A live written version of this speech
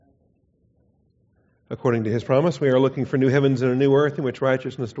according to his promise. We are looking for new heavens and a new earth in which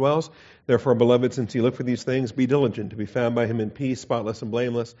righteousness dwells. Therefore, beloved, since you look for these things, be diligent to be found by him in peace, spotless and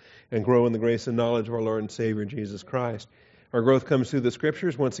blameless, and grow in the grace and knowledge of our Lord and Savior, Jesus Christ. Our growth comes through the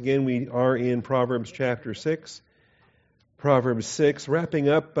Scriptures. Once again, we are in Proverbs chapter 6. Proverbs 6, wrapping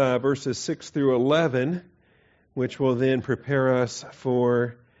up verses 6 through 11, which will then prepare us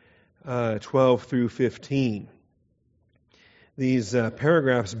for 12 through 15. These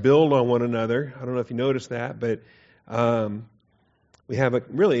paragraphs build on one another. I don't know if you noticed that, but we have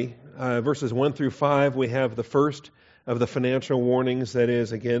verses 1 through 5, we have the first of the financial warnings, that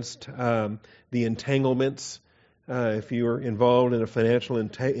is against the entanglements. If you are involved in a financial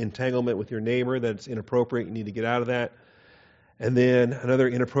entanglement with your neighbor that's inappropriate, you need to get out of that. And then another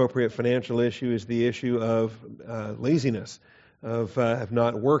inappropriate financial issue is the issue of laziness, of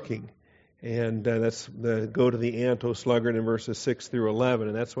not working. And that's the go to the ant, O sluggard, in verses 6 through 11.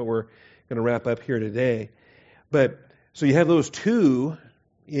 And that's what we're going to wrap up here today. But so you have those two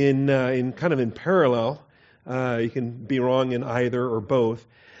in kind of in parallel. You can be wrong in either or both.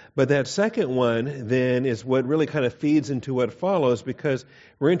 But that second one then is what really kind of feeds into what follows, because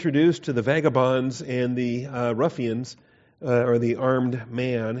we're introduced to the vagabonds and the ruffians, or the armed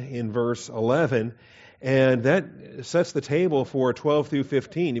man in verse 11. And that sets the table for 12 through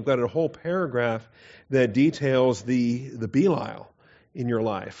 15. You've got a whole paragraph that details the Belial in your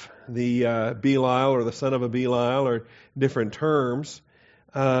life. The Belial, or the son of a Belial, or different terms.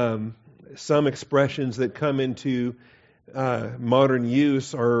 Some expressions that come into modern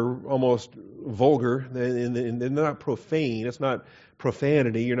use are almost vulgar. They're not profane. It's not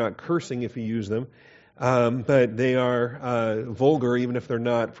profanity. You're not cursing if you use them. But they are vulgar even if they're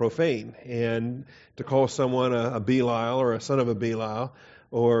not profane. And to call someone a Belial or a son of a Belial,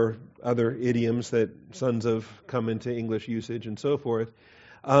 or other idioms that sons of come into English usage and so forth,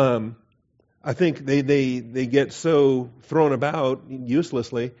 I think they get so thrown about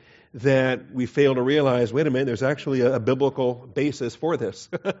uselessly that we fail to realize, wait a minute, there's actually a biblical basis for this.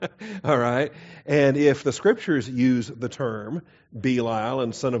 All right? And if the Scriptures use the term Belial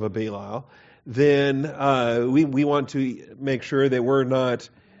and son of a Belial, then we want to make sure that we're not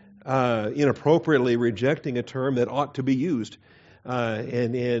inappropriately rejecting a term that ought to be used,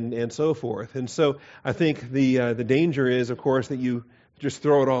 and so forth. And so I think the danger is, of course, that you just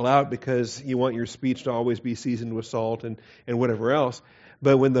throw it all out because you want your speech to always be seasoned with salt and whatever else.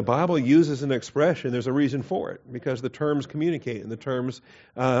 But when the Bible uses an expression, there's a reason for it, because the terms communicate, and the terms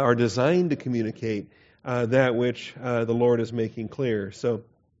are designed to communicate that which the Lord is making clear. So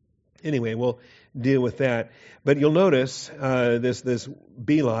anyway, we'll deal with that. But you'll notice this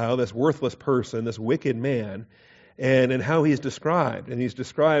Belial, this worthless person, this wicked man, and how he's described. And he's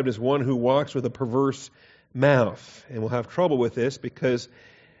described as one who walks with a perverse mouth. And we'll have trouble with this because,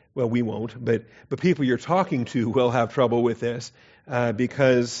 well, we won't, but people you're talking to will have trouble with this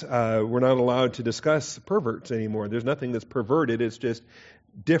because we're not allowed to discuss perverts anymore. There's nothing that's perverted. It's just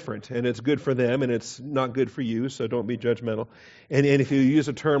different, and it's good for them, and it's not good for you, so don't be judgmental. And if you use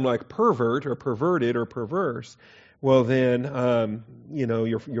a term like pervert or perverted or perverse, well then,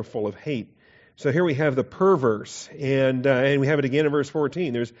 you're full of hate. So here we have the perverse, and we have it again in verse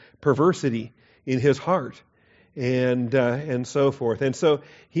 14. There's perversity in his heart, and so forth. And so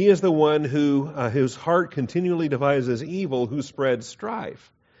he is the one whose heart continually devises evil, who spreads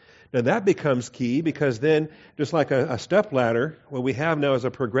strife. Now that becomes key, because then, just like a stepladder, what we have now is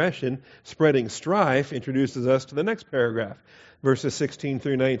a progression. Spreading strife introduces us to the next paragraph, verses 16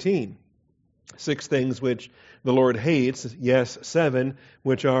 through 19. 6 things which the Lord hates, yes, 7,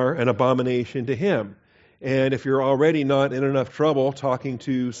 which are an abomination to him. And if you're already not in enough trouble talking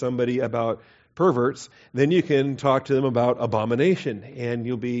to somebody about perverts, then you can talk to them about abomination, and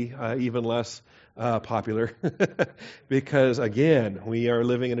you'll be even less popular. Because, again, we are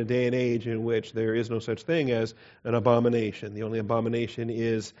living in a day and age in which there is no such thing as an abomination. The only abomination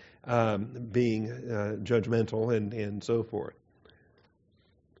is being judgmental and so forth.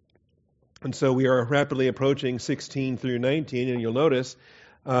 And so we are rapidly approaching 16 through 19, and you'll notice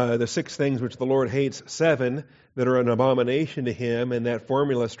the 6 things which the Lord hates, 7 that are an abomination to him, and that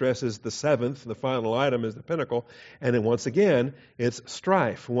formula stresses the 7th, the final item, is the pinnacle. And then once again, it's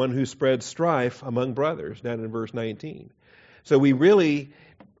strife, one who spreads strife among brothers, down in verse 19. So we really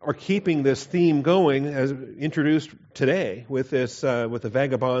are keeping this theme going, as introduced today, with this, with the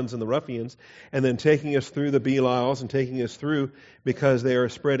vagabonds and the ruffians, and then taking us through the Belials and taking us through because they are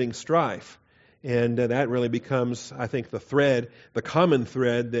spreading strife. And that really becomes, I think, the thread, the common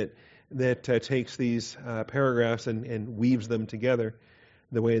thread that takes these paragraphs and weaves them together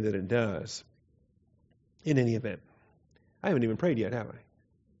the way that it does. In any event, I haven't even prayed yet, have I?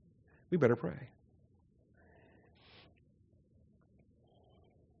 We better pray.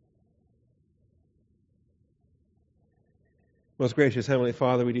 Most gracious Heavenly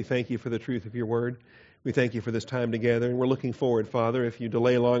Father, we do thank you for the truth of your word. We thank you for this time together, and we're looking forward, Father, if you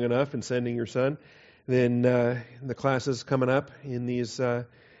delay long enough in sending your Son, then the classes coming up in these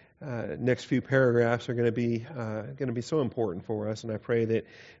next few paragraphs are going to be so important for us, and I pray that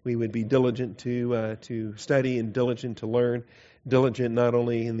we would be diligent to study and diligent to learn, diligent not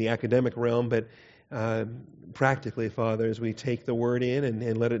only in the academic realm, but practically, Father, as we take the Word in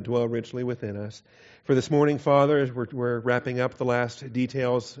and let it dwell richly within us. For this morning, Father, as we're wrapping up the last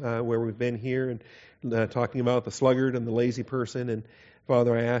details where we've been here and talking about the sluggard and the lazy person, and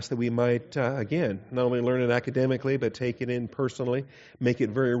Father, I ask that we might, again, not only learn it academically, but take it in personally, make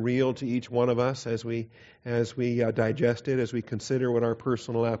it very real to each one of us as we digest it, as we consider what our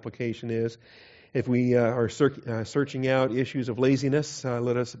personal application is. If we are searching out issues of laziness,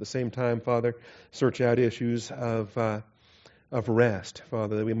 let us at the same time, Father, search out issues of rest,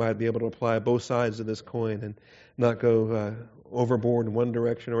 Father, that we might be able to apply both sides of this coin and not go overboard in one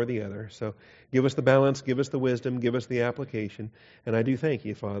direction or the other. So give us the balance, give us the wisdom, give us the application. And I do thank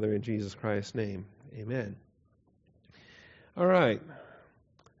you, Father, in Jesus Christ's name. Amen. All right.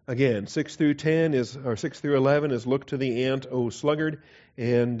 Again, 6 through 11 is look to the ant, O sluggard,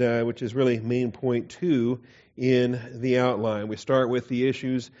 and which is really main point 2 in the outline. We start with the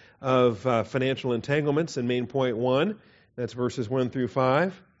issues of financial entanglements in main point 1. That's verses 1 through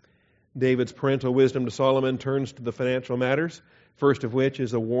 5. David's parental wisdom to Solomon turns to the financial matters, first of which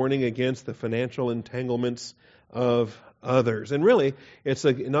is a warning against the financial entanglements of others. And really, it's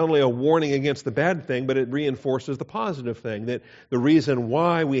not only a warning against the bad thing, but it reinforces the positive thing, that the reason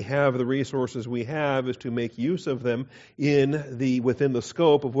why we have the resources we have is to make use of them within the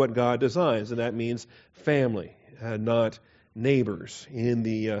scope of what God designs, and that means family, not neighbors in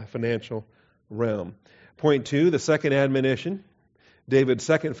the financial realm. Point 2, the second admonition. David's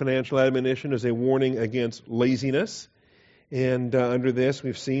second financial admonition is a warning against laziness. And under this,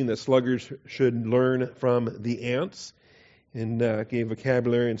 we've seen that sluggards should learn from the ants, and gave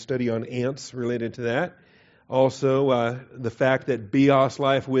vocabulary and study on ants related to that. Also, the fact that Bios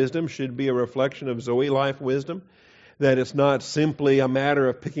life wisdom should be a reflection of Zoe life wisdom, that it's not simply a matter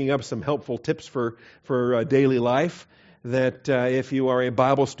of picking up some helpful tips for daily life, that if you are a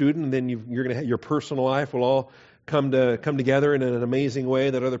Bible student, then you're going to your personal life will all come together in an amazing way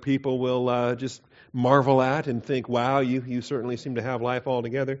that other people will just marvel at and think, wow, you certainly seem to have life all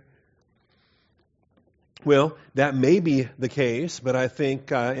together. Well, that may be the case, but I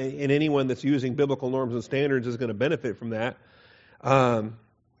think in anyone that's using biblical norms and standards is going to benefit from that.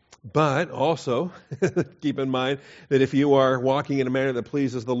 But also, keep in mind that if you are walking in a manner that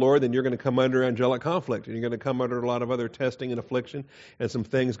pleases the Lord, then you're going to come under angelic conflict, and you're going to come under a lot of other testing and affliction and some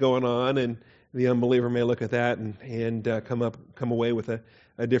things going on, and the unbeliever may look at that and come away with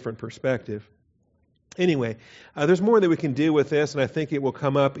a different perspective. Anyway, there's more that we can do with this, and I think it will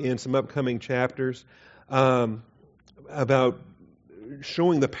come up in some upcoming chapters about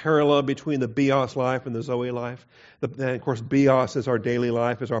showing the parallel between the Bios life and the Zoe life. And of course, Bios is our daily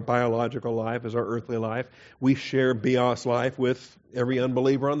life, is our biological life, is our earthly life. We share Bios life with every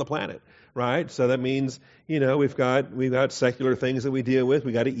unbeliever on the planet, right? So that means, we've got secular things that we deal with.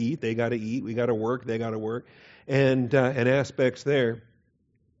 We got to eat, they got to eat. We got to work, they got to work, and aspects there.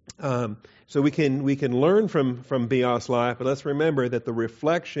 So we can learn from Bios life, but let's remember that the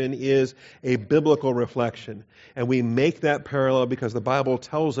reflection is a biblical reflection, and we make that parallel because the Bible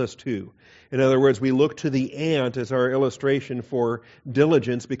tells us to. In other words, we look to the ant as our illustration for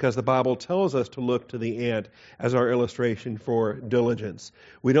diligence because the Bible tells us to look to the ant as our illustration for diligence.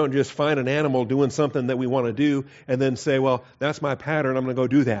 We don't just find an animal doing something that we want to do and then say, well, that's my pattern, I'm going to go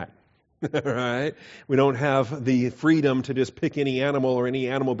do that. Right? We don't have the freedom to just pick any animal or any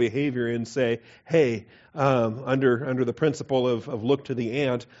animal behavior and say, hey, under the principle of look to the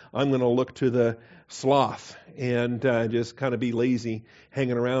ant, I'm going to look to the sloth and just kind of be lazy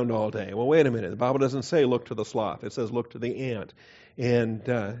hanging around all day. Well, wait a minute. The Bible doesn't say look to the sloth. It says look to the ant. And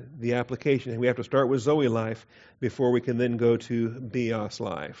the application, we have to start with Zoe life before we can then go to Bios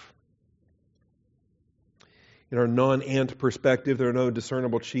life. In our non-ant perspective, there are no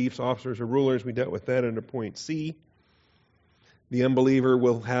discernible chiefs, officers, or rulers. We dealt with that under point C. The unbeliever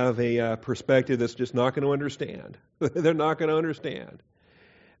will have a perspective that's just not going to understand. They're not going to understand.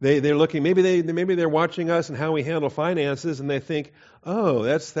 They're looking. Maybe they're watching us and how we handle finances, and they think, oh,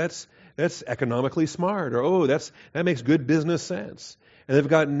 that's economically smart, or oh, that makes good business sense. And they've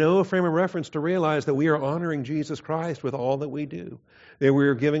got no frame of reference to realize that we are honoring Jesus Christ with all that we do. That we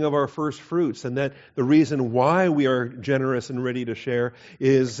are giving of our first fruits, and that the reason why we are generous and ready to share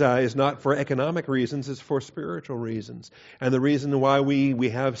is not for economic reasons, it's for spiritual reasons. And the reason why we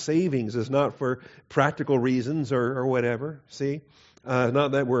have savings is not for practical reasons or whatever. See?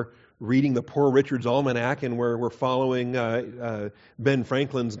 Not that we're reading the Poor Richard's Almanac and we're following Ben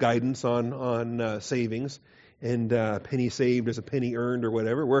Franklin's guidance on savings. And a penny saved is a penny earned or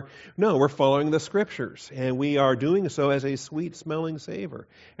whatever. We're following the Scriptures, and we are doing so as a sweet-smelling savor.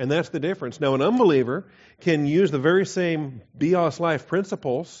 And that's the difference. Now, an unbeliever can use the very same bios life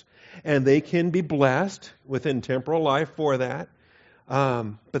principles, and they can be blessed within temporal life for that,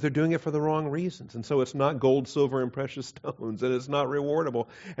 but they're doing it for the wrong reasons. And so it's not gold, silver, and precious stones, and it's not rewardable.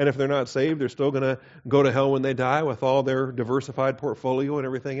 And if they're not saved, they're still going to go to hell when they die with all their diversified portfolio and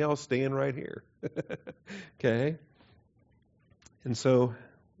everything else staying right here. Okay? And so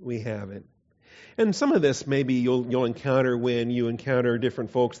we have it. And some of this maybe you'll encounter when you encounter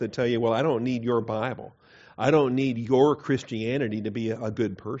different folks that tell you, well, I don't need your Bible. I don't need your Christianity to be a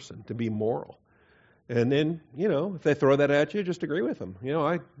good person, to be moral. And then, if they throw that at you, just agree with them.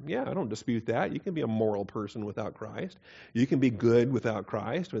 I don't dispute that. You can be a moral person without Christ. You can be good without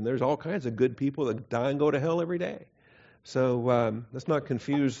Christ. And there's all kinds of good people that die and go to hell every day. So let's not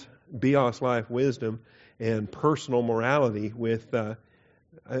confuse bios life wisdom and personal morality with a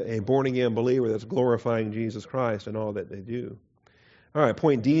born-again believer that's glorifying Jesus Christ in all that they do. All right,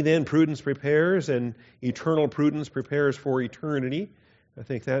 point D then, prudence prepares, and eternal prudence prepares for eternity. I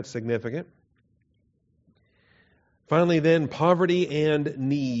think that's significant. Finally then, poverty and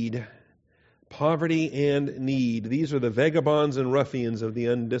need. Poverty and need. These are the vagabonds and ruffians of the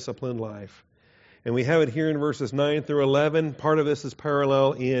undisciplined life. And we have it here in verses 9 through 11. Part of this is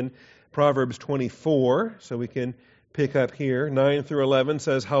parallel in Proverbs 24, so we can pick up here. 9 through 11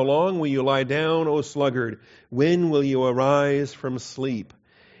 says, "How long will you lie down, O sluggard? When will you arise from sleep?"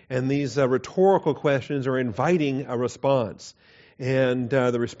 And these rhetorical questions are inviting a response. And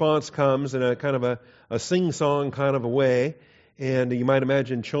the response comes in a kind of a sing-song kind of a way. And you might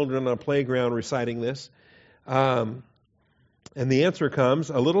imagine children on a playground reciting this. And the answer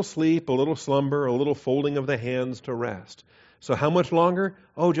comes, a little sleep, a little slumber, a little folding of the hands to rest. So how much longer?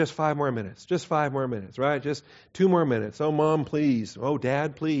 Oh, just 5 more minutes. Just 5 more minutes, right? Just 2 more minutes. Oh, Mom, please. Oh,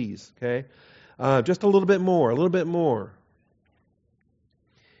 Dad, please. Okay? Just a little bit more, a little bit more.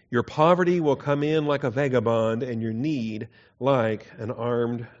 Your poverty will come in like a vagabond, and your need like an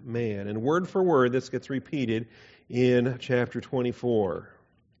armed man. And word for word, this gets repeated in chapter 24.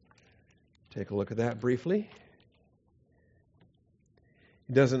 Take a look at that briefly.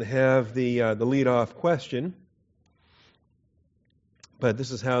 It doesn't have the lead-off question, but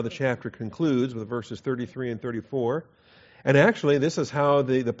this is how the chapter concludes with verses 33 and 34. And actually, this is how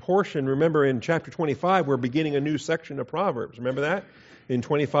the portion, remember in chapter 25, we're beginning a new section of Proverbs. Remember that? In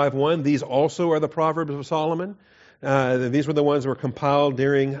 25:1, these also are the Proverbs of Solomon. These were the ones that were compiled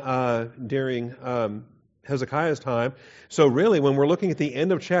during Hezekiah's time. So really, when we're looking at the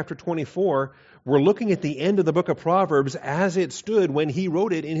end of chapter 24, we're looking at the end of the book of Proverbs as it stood when he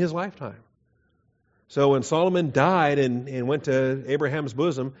wrote it in his lifetime. So when Solomon died and went to Abraham's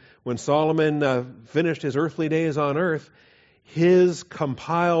bosom, when Solomon finished his earthly days on earth, his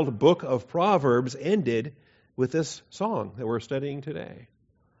compiled book of Proverbs ended with this song that we're studying today.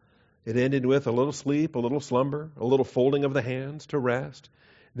 It ended with a little sleep, a little slumber, a little folding of the hands to rest.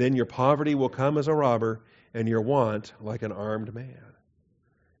 Then your poverty will come as a robber, and your want like an armed man.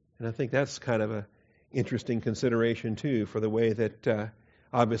 And I think that's kind of an interesting consideration, too, for the way that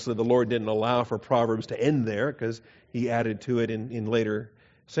obviously the Lord didn't allow for Proverbs to end there because he added to it in later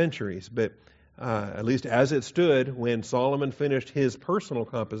centuries. But at least as it stood, when Solomon finished his personal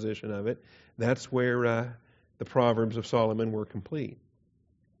composition of it, that's where the Proverbs of Solomon were complete.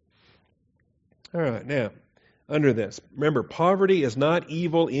 All right, now, under this, remember, poverty is not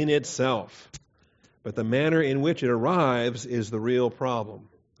evil in itself, but the manner in which it arrives is the real problem.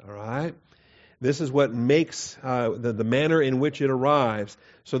 All right? This is what makes the manner in which it arrives,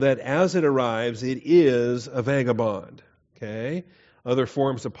 so that as it arrives, it is a vagabond. Okay? Other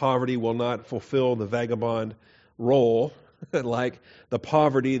forms of poverty will not fulfill the vagabond role, like the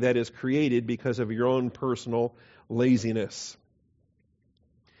poverty that is created because of your own personal laziness.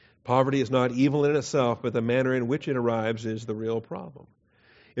 Poverty is not evil in itself, but the manner in which it arrives is the real problem.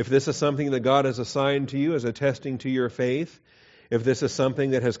 If this is something that God has assigned to you as a testing to your faith, if this is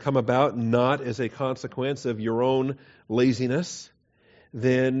something that has come about not as a consequence of your own laziness,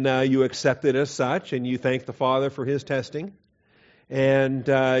 then you accept it as such and you thank the Father for His testing. And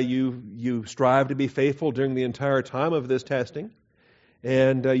you strive to be faithful during the entire time of this testing.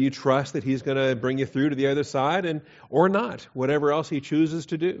 And you trust that He's going to bring you through to the other side, and or not, whatever else He chooses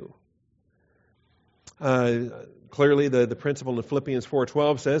to do. Clearly, the principle in Philippians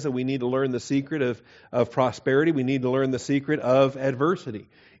 4:12 says that we need to learn the secret of prosperity. We need to learn the secret of adversity.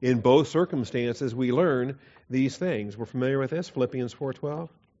 In both circumstances, we learn these things. We're familiar with this, Philippians 4:12?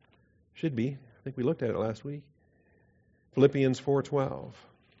 Should be. I think we looked at it last week. Philippians 4:12.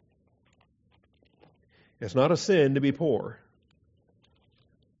 It's not a sin to be poor.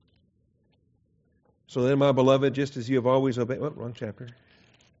 So then, my beloved, just as you have always obeyed... Oh, wrong chapter.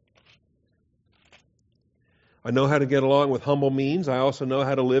 I know how to get along with humble means. I also know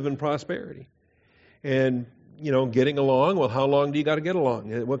how to live in prosperity. And, getting along, well, how long do you got to get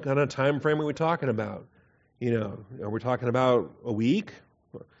along? What kind of time frame are we talking about? Are we talking about a week,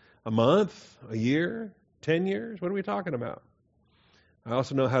 a month, a year, 10 years? What are we talking about? I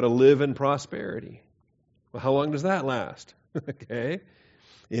also know how to live in prosperity. Well, how long does that last? Okay.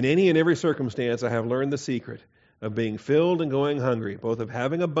 In any and every circumstance, I have learned the secret of being filled and going hungry, both of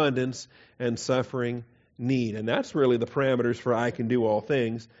having abundance and suffering need. And that's really the parameters for I can do all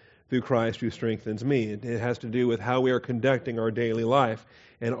things through Christ who strengthens me. It has to do with how we are conducting our daily life.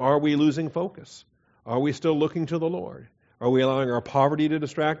 And are we losing focus? Are we still looking to the Lord? Are we allowing our poverty to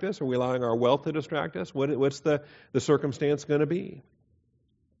distract us? Are we allowing our wealth to distract us? What's the circumstance going to be?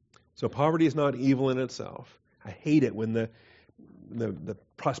 So poverty is not evil in itself. I hate it when the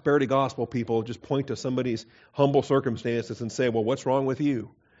prosperity gospel people just point to somebody's humble circumstances and say, well, what's wrong with you?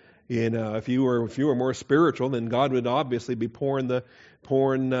 If you were more spiritual, then God would obviously be pouring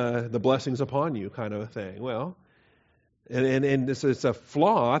the blessings upon you, kind of a thing. Well, and it's a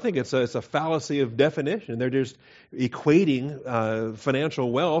flaw. I think it's a fallacy of definition. They're just equating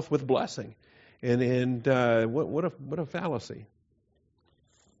financial wealth with blessing, and what a fallacy.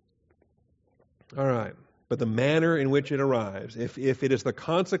 All right, but the manner in which it arrives, if it is the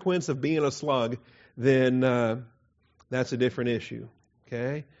consequence of being a slug, then that's a different issue.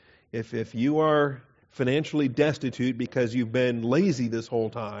 Okay. If you are financially destitute because you've been lazy this whole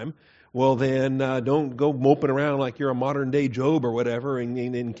time, well then don't go moping around like you're a modern day Job or whatever and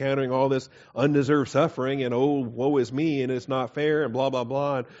encountering all this undeserved suffering and woe is me and it's not fair and blah, blah,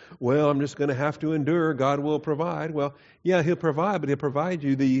 blah. And, well, I'm just going to have to endure. God will provide. Well, yeah, He'll provide, but He'll provide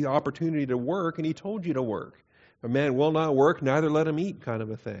you the opportunity to work, and He told you to work. A man will not work, neither let him eat, kind of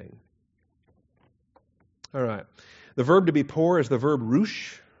a thing. All right. The verb to be poor is the verb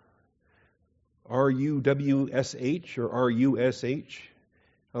rush. R-U-W-S-H or R-U-S-H.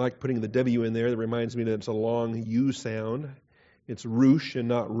 I like putting the W in there. That reminds me that it's a long U sound. It's rush and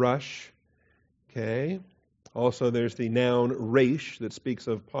not rush. Okay. Also, there's the noun resh that speaks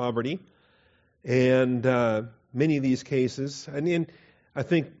of poverty. And many of these cases, I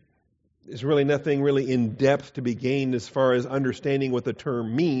think there's really nothing really in depth to be gained as far as understanding what the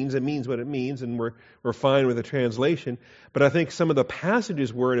term means. It means what it means, and we're fine with the translation. But I think some of the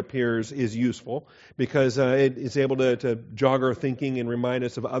passages where it appears is useful because it is able to jog our thinking and remind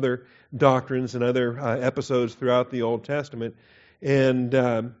us of other doctrines and other episodes throughout the Old Testament. And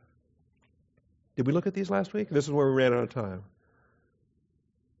did we look at these last week? This is where we ran out of time.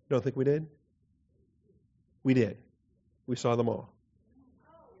 Don't think we did? We did. We saw them all.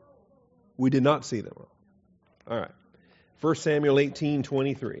 We did not see them all. All right. 1 Samuel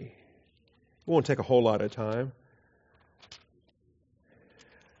 18:23. It won't take a whole lot of time.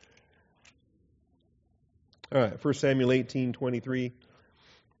 All right. 1 Samuel 18:23.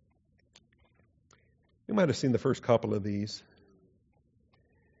 You might have seen the first couple of these.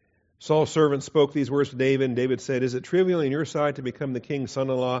 Saul's servant spoke these words to David, and David said, "Is it trivial in your sight to become the king's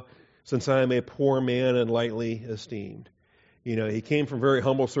son-in-law, since I am a poor man and lightly esteemed?" He came from very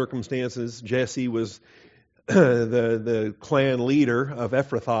humble circumstances. Jesse was the clan leader of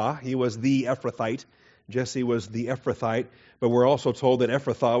Ephrathah. He was the Ephrathite. Jesse was the Ephrathite. But we're also told that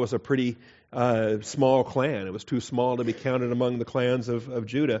Ephrathah was a pretty small clan. It was too small to be counted among the clans of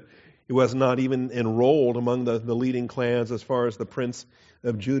Judah. It was not even enrolled among the leading clans as far as the prince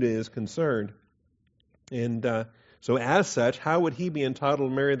of Judah is concerned. And so as such, how would he be entitled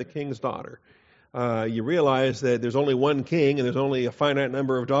to marry the king's daughter? You realize that there's only one king and there's only a finite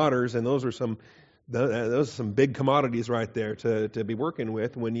number of daughters, and those are some big commodities right there to be working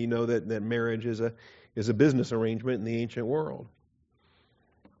with when you know that marriage is a business arrangement in the ancient world.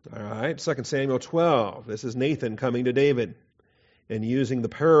 All right, 2 Samuel 12. This is Nathan coming to David and using the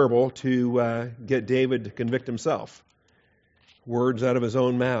parable to get David to convict himself. Words out of his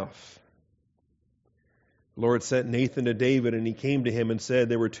own mouth. The Lord sent Nathan to David, and he came to him and said,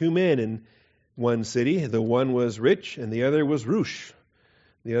 "There were two men in one city. The one was rich and the other was rush.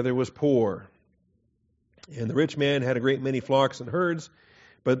 The other was poor." And the rich man had a great many flocks and herds,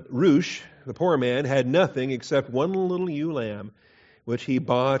 but Rush, the poor man, had nothing except one little ewe lamb, which he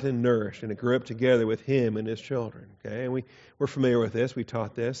bought and nourished, and it grew up together with him and his children. Okay, and we're familiar with this. We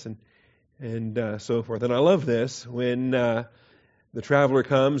taught this, and so forth. And I love this when the traveler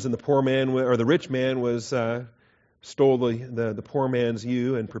comes and the poor man or the rich man stole the poor man's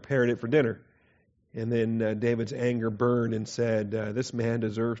ewe and prepared it for dinner. And then David's anger burned and said, this man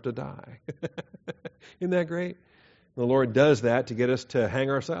deserves to die. Isn't that great? The Lord does that to get us to hang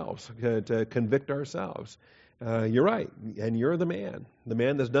ourselves, to convict ourselves. You're right, and you're the man. The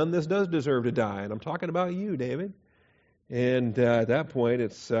man that's done this does deserve to die, and I'm talking about you, David. And at that point,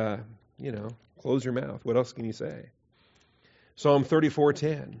 it's, close your mouth. What else can you say? Psalm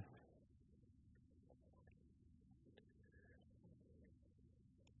 34:10.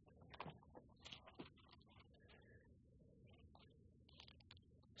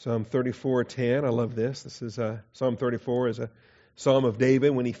 Psalm 34:10. I love this. This is Psalm 34 is a psalm of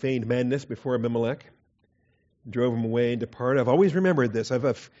David when he feigned madness before Abimelech, drove him away and departed. I've always remembered this.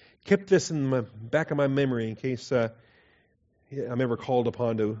 I've kept this in the back of my memory in case I'm ever called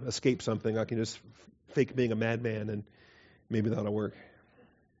upon to escape something. I can just fake being a madman, and maybe that'll work.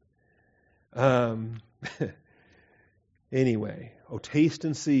 Anyway, taste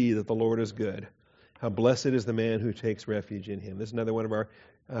and see that the Lord is good. How blessed is the man who takes refuge in him. This is another one of our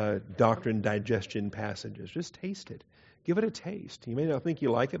doctrine digestion passages. Just taste it. Give it a taste. You may not think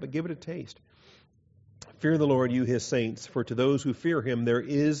you like it, but give it a taste. Fear the Lord, you his saints, for to those who fear him there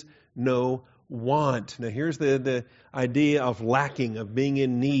is no want. Now here's the idea of lacking, of being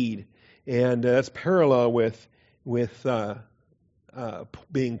in need. And that's parallel with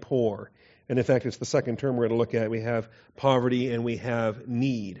being poor. And in fact, it's the second term we're going to look at. We have poverty and we have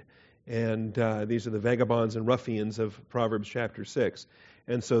need. And these are the vagabonds and ruffians of Proverbs chapter 6.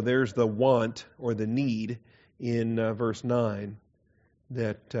 And so there's the want or the need in verse 9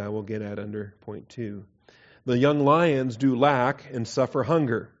 that we'll get at under point 2. The young lions do lack and suffer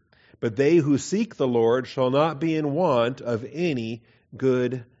hunger, but they who seek the Lord shall not be in want of any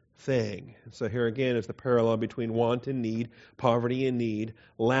good thing. So here again is the parallel between want and need, poverty and need,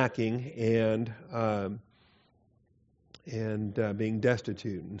 lacking and being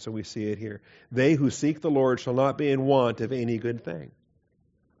destitute. And so we see it here. They who seek the Lord shall not be in want of any good thing.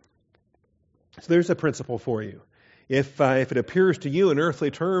 So there's a principle for you. If it appears to you in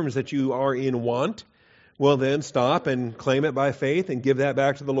earthly terms that you are in want, well then stop and claim it by faith and give that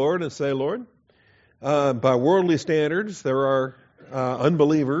back to the Lord and say, Lord, by worldly standards, there are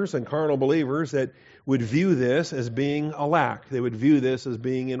unbelievers and carnal believers that would view this as being a lack. They would view this as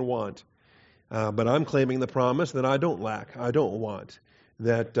being in want. But I'm claiming the promise that I don't lack, I don't want,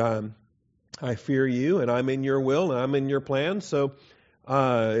 that I fear you and I'm in your will and I'm in your plan, so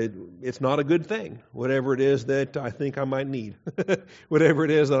it's not a good thing, whatever it is that I think I might need, whatever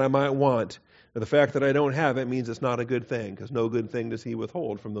it is that I might want. The fact that I don't have it means it's not a good thing, because no good thing does he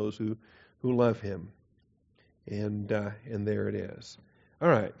withhold from those who love him. And there it is. All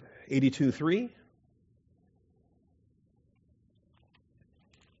right, 82:3.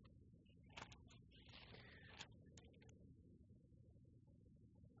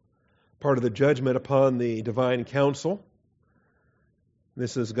 Part of the judgment upon the divine council.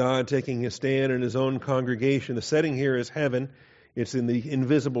 This is God taking his stand in his own congregation. The setting here is heaven. It's in the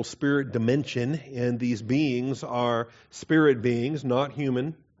invisible spirit dimension, and these beings are spirit beings, not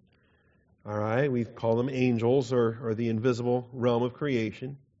human. All right, we call them angels or the invisible realm of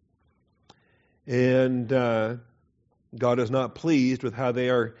creation. And God is not pleased with how they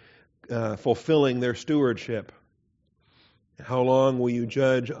are fulfilling their stewardship. How long will you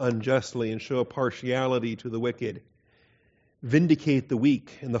judge unjustly and show partiality to the wicked? Vindicate the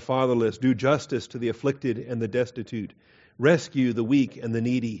weak and the fatherless. Do justice to the afflicted and the destitute. Rescue the weak and the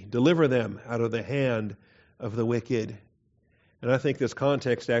needy. Deliver them out of the hand of the wicked. And I think this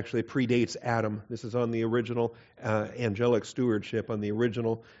context actually predates Adam. This is on the original angelic stewardship, on the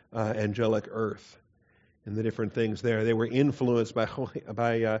original angelic earth, and the different things there. They were influenced by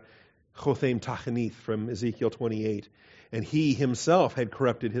Chotham Tachanith from Ezekiel 28. And he himself had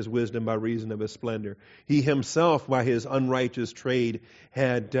corrupted his wisdom by reason of his splendor. He himself, by his unrighteous trade,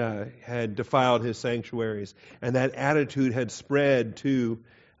 had defiled his sanctuaries. And that attitude had spread to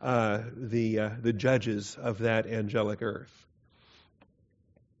the judges of that angelic earth.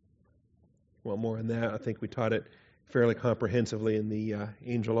 Well, more on that. I think we taught it fairly comprehensively in the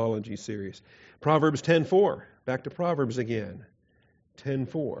angelology series. Proverbs 10:4. Back to Proverbs again.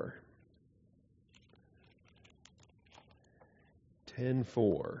 10:4.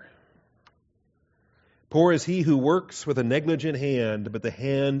 10:4. Poor is he who works with a negligent hand, but the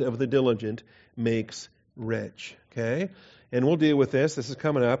hand of the diligent makes rich. Okay? And we'll deal with this. This is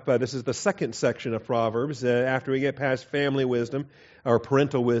coming up. This is the second section of Proverbs. After we get past family wisdom, or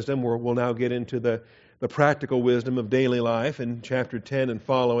parental wisdom, we'll now get into the practical wisdom of daily life in chapter 10 and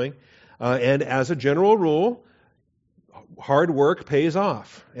following. And as a general rule, hard work pays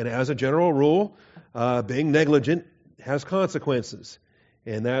off. And as a general rule, being negligent has consequences.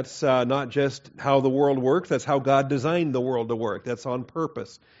 And that's not just how the world works, that's how God designed the world to work. That's on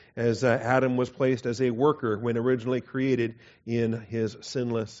purpose, as Adam was placed as a worker when originally created in his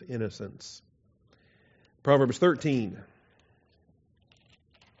sinless innocence. Proverbs 13.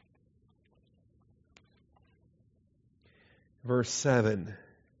 Verse 7.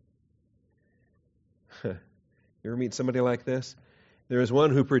 You ever meet somebody like this? There is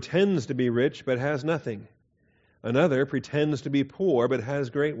one who pretends to be rich but has nothing. Another pretends to be poor but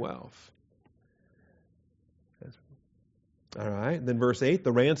has great wealth. All right. Then verse 8,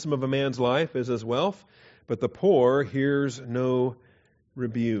 the ransom of a man's life is his wealth, but the poor hears no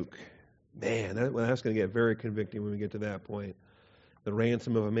rebuke. Man, that's going to get very convicting when we get to that point. The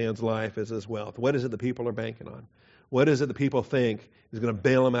ransom of a man's life is his wealth. What is it that people are banking on? What is it that people think is going to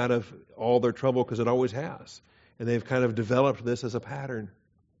bail them out of all their trouble, because it always has? And they've kind of developed this as a pattern.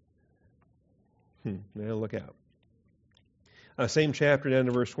 Now look out. Same chapter down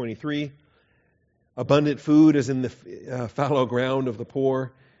to verse 23. Abundant food is in the fallow ground of the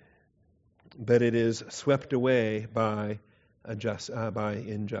poor, but it is swept away by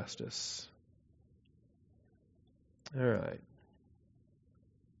injustice. All right.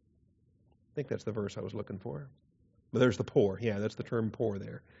 I think that's the verse I was looking for. But there's the poor. Yeah, that's the term poor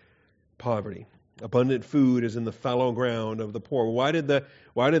there. Poverty. Abundant food is in the fallow ground of the poor. Why did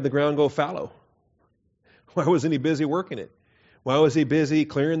the ground go fallow? Why wasn't he busy working it? Why was he busy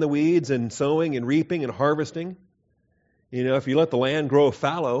clearing the weeds and sowing and reaping and harvesting? You know, if you let the land grow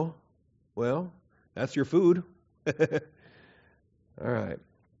fallow, well, that's your food. All right.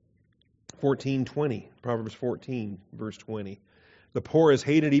 14:20, Proverbs 14, verse 20. The poor is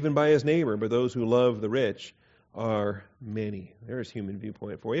hated even by his neighbor, but those who love the rich are many. There's human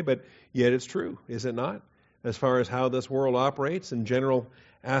viewpoint for you, but yet it's true, is it not? As far as how this world operates in general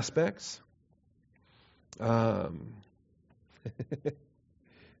aspects.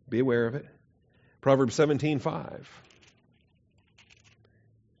 Be aware of it. Proverbs 17:5.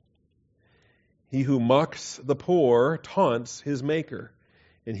 He who mocks the poor taunts his maker,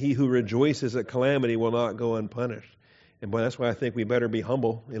 and he who rejoices at calamity will not go unpunished. And boy, that's why I think we better be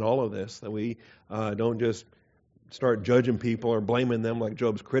humble in all of this, that we don't just start judging people or blaming them like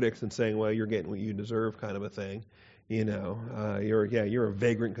Job's critics and saying, well, you're getting what you deserve, kind of a thing. You know, you're a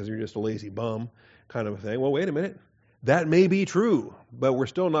vagrant because you're just a lazy bum, kind of a thing. Well, wait a minute. That may be true, but we're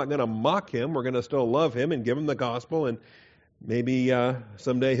still not going to mock him. We're going to still love him and give him the gospel, and maybe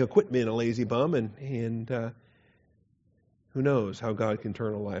someday he'll quit being a lazy bum, and who knows how God can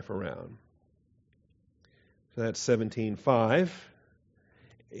turn a life around. So that's 17:5.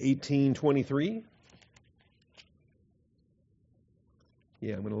 18:23.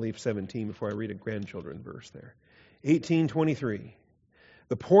 Yeah, I'm going to leave 17 before I read a grandchildren verse there. 18:23.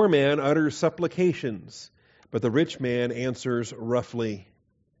 The poor man utters supplications, but the rich man answers roughly.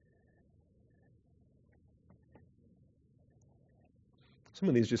 Some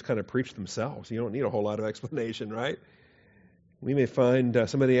of these just kind of preach themselves. You don't need a whole lot of explanation, right? We may find,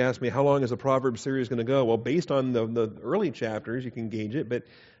 somebody asked me, how long is the Proverbs series going to go? Well, based on the early chapters, you can gauge it, but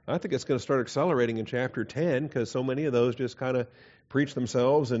I think it's going to start accelerating in chapter 10, because so many of those just kind of preach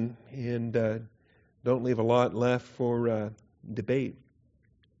themselves and don't leave a lot left for debate.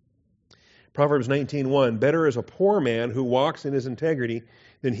 Proverbs 19:1, better is a poor man who walks in his integrity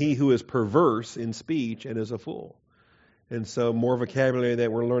than he who is perverse in speech and is a fool. And so more vocabulary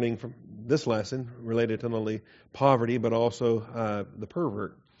that we're learning from this lesson related to not only poverty, but also the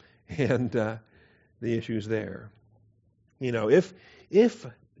pervert and the issues there. You know, if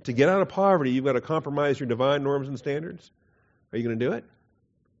to get out of poverty, you've got to compromise your divine norms and standards, are you going to do it?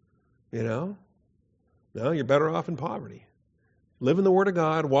 You know? No, you're better off in poverty. Live in the Word of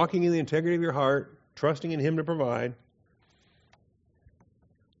God, walking in the integrity of your heart, trusting in Him to provide.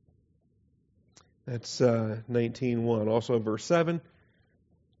 That's 19:1. Also verse 7,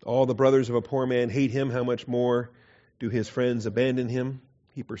 all the brothers of a poor man hate him, how much more do his friends abandon him?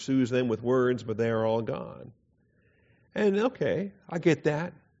 He pursues them with words, but they are all gone. And okay, I get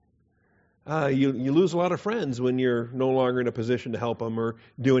that. You lose a lot of friends when you're no longer in a position to help them or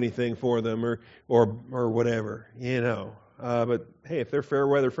do anything for them or whatever, you know. But hey, if they're fair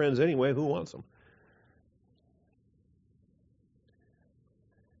weather friends anyway, who wants them?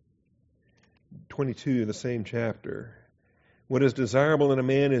 (22) the same chapter. What is desirable in a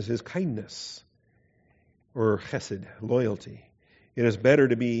man is his kindness, or chesed, loyalty. It is better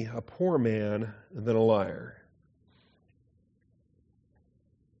to be a poor man than a liar.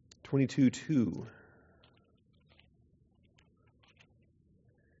 22:2.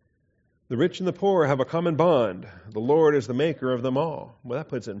 The rich and the poor have a common bond. The Lord is the maker of them all. Well, that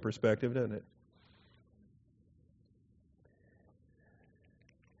puts it in perspective, doesn't it?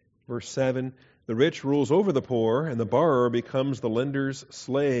 Verse 7, the rich rules over the poor, and the borrower becomes the lender's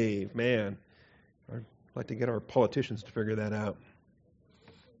slave. Man, I'd like to get our politicians to figure that out.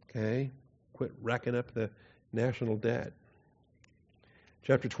 Okay? Quit racking up the national debt.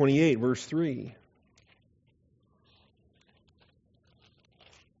 Chapter 28, verse 3.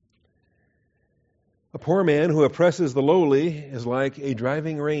 A poor man who oppresses the lowly is like a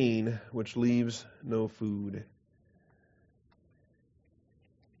driving rain which leaves no food.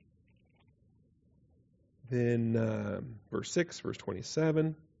 Then verse 6, verse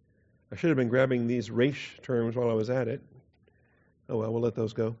 27. I should have been grabbing these race terms while I was at it. Oh well, we'll let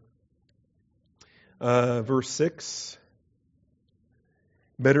those go. Verse 6.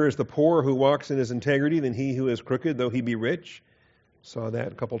 Better is the poor who walks in his integrity than he who is crooked, though he be rich. Saw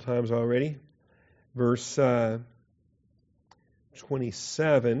that a couple times already. Verse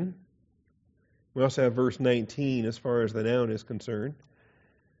 27. We also have verse 19 as far as the noun is concerned.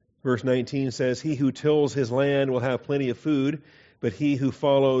 Verse 19 says, he who tills his land will have plenty of food, but he who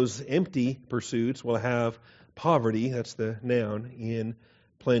follows empty pursuits will have poverty, that's the noun, in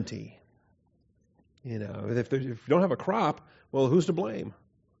plenty. You know, if you don't have a crop, well, who's to blame?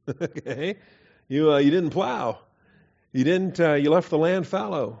 Okay, you didn't plow, you left the land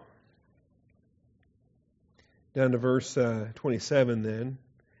fallow. Down to verse 27 then.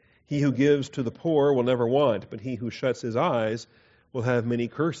 He who gives to the poor will never want, but he who shuts his eyes will have many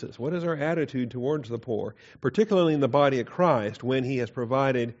curses. What is our attitude towards the poor, particularly in the body of Christ, when he has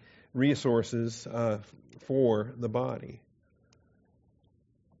provided resources for the body?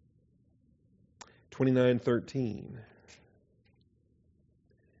 29:13.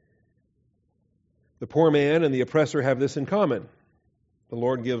 The poor man and the oppressor have this in common. The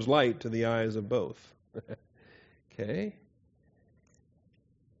Lord gives light to the eyes of both. Okay.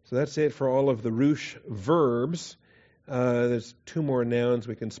 So that's it for all of the Rush verbs. There's two more nouns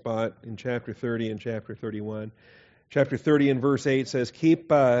we can spot in chapter 30 and chapter 31. Chapter 30 and verse 8 says, keep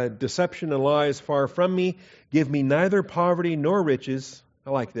deception and lies far from me. Give me neither poverty nor riches.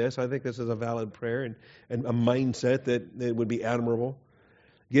 I like this. I think this is a valid prayer and a mindset that would be admirable.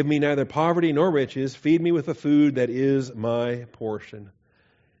 Give me neither poverty nor riches. Feed me with the food that is my portion.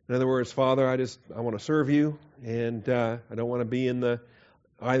 In other words, Father, I want to serve you, and I don't want to be in the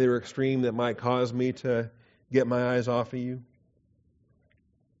either extreme that might cause me to get my eyes off of you.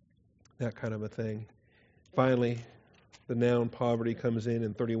 That kind of a thing. Finally, the noun poverty comes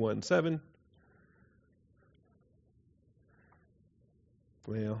in 31:7.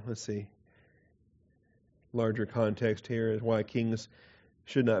 Well, let's see. Larger context here is why kings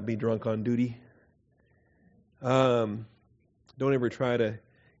should not be drunk on duty. Don't ever try to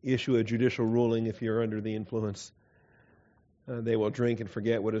issue a judicial ruling if you're under the influence. They will drink and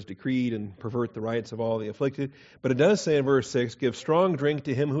forget what is decreed and pervert the rights of all the afflicted. But it does say in verse 6, give strong drink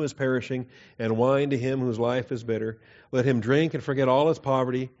to him who is perishing and wine to him whose life is bitter. Let him drink and forget all his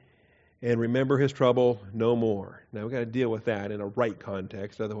poverty and remember his trouble no more. Now we've got to deal with that in a right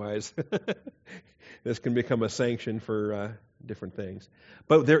context. Otherwise, this can become a sanction for different things.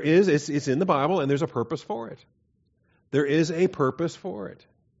 But it's in the Bible and there's a purpose for it. There is a purpose for it.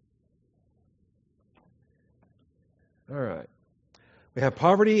 All right. We have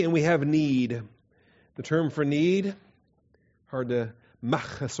poverty and we have need. The term for need, hard to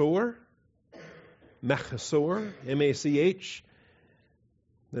machasor, M-A-C-H,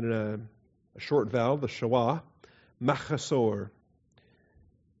 then a short vowel, the shawah, machasor,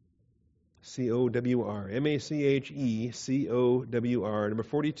 C-O-W-R, M-A-C-H-E-C-O-W-R, number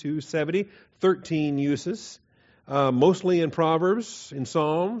 4270, 13 uses, mostly in Proverbs, in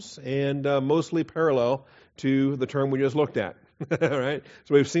Psalms, and mostly parallel to the term we just looked at. All right?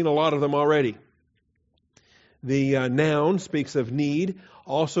 So we've seen a lot of them already. The noun speaks of need,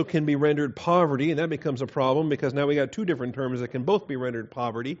 also can be rendered poverty, and that becomes a problem because now we got two different terms that can both be rendered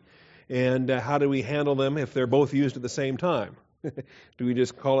poverty. And how do we handle them if they're both used at the same time? Do we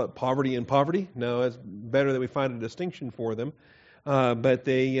just call it poverty and poverty? No, it's better that we find a distinction for them. But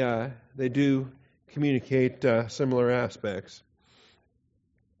they do communicate similar aspects.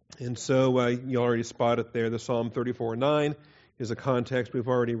 And so you already spotted there the Psalm 34:9 is a context we've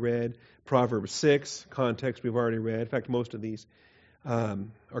already read. Proverbs 6, context we've already read. In fact, most of these are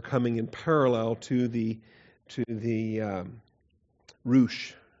coming in parallel to the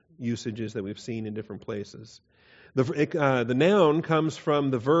Rush usages that we've seen in different places. The noun comes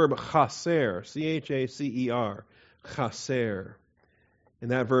from the verb chaser, C-H-A-C-E-R, chaser.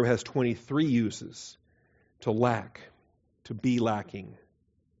 And that verb has 23 uses. To lack, to be lacking.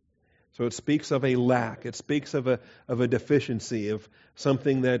 So it speaks of a lack. It speaks of a deficiency, of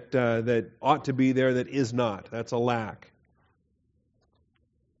something that ought to be there that is not. That's a lack.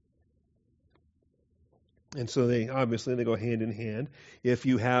 And so they go hand in hand. If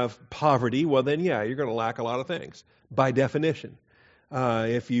you have poverty, well then you're going to lack a lot of things by definition.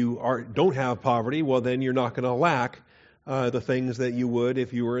 If you don't have poverty, well then you're not going to lack the things that you would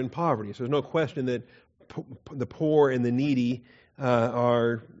if you were in poverty. So there's no question that the poor and the needy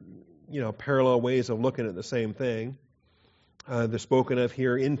are parallel ways of looking at the same thing. They're spoken of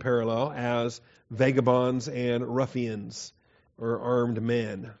here in parallel as vagabonds and ruffians or armed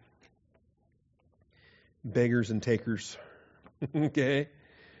men. Beggars and takers. Okay?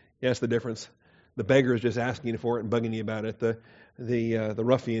 That's the difference. The beggar is just asking for it and bugging you about it. The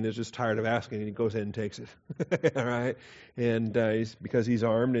ruffian is just tired of asking and he goes ahead and takes it. All right? And because he's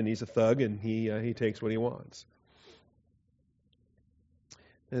armed and he's a thug and he takes what he wants.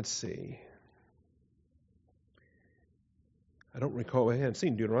 Let's see. I don't recall. I haven't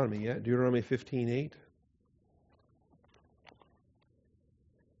seen Deuteronomy yet. Deuteronomy 15:8.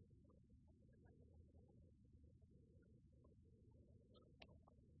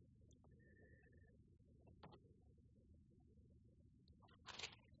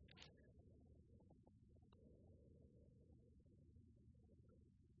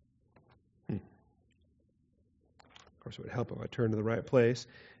 Of course, it would help if I turned to the right place.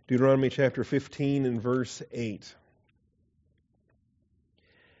 Deuteronomy chapter 15 and verse 8.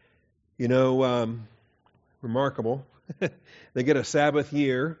 Remarkable. They get a Sabbath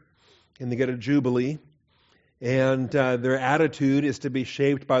year and they get a Jubilee. And their attitude is to be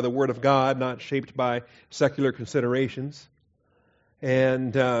shaped by the Word of God, not shaped by secular considerations.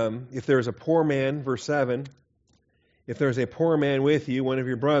 And if there's a poor man, verse 7, if there's a poor man with you, one of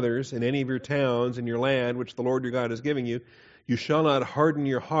your brothers, in any of your towns, in your land, which the Lord your God is giving you, you shall not harden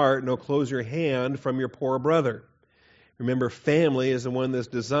your heart, nor close your hand from your poor brother. Remember, family is the one that's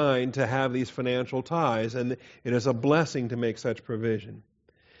designed to have these financial ties, and it is a blessing to make such provision.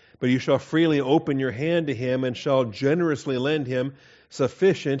 But you shall freely open your hand to him, and shall generously lend him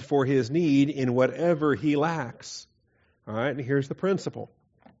sufficient for his need in whatever he lacks. All right, and here's the principle.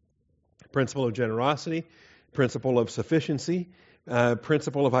 Principle of generosity, principle of sufficiency,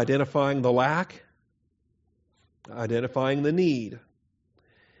 principle of identifying the lack, identifying the need.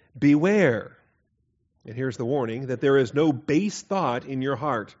 Beware, and here's the warning, that there is no base thought in your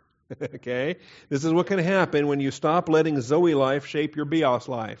heart. Okay? This is what can happen when you stop letting Zoe life shape your bios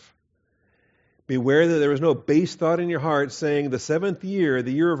life. Beware that there is no base thought in your heart saying the seventh year,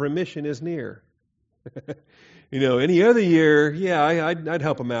 the year of remission, is near. Any other year, I'd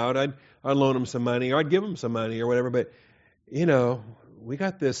help him out. I'd loan him some money, or I'd give him some money, or whatever. But we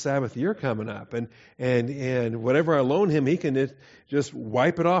got this Sabbath year coming up, and whatever I loan him, he can just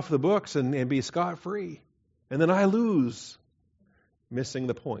wipe it off the books and be scot-free, and then I lose, missing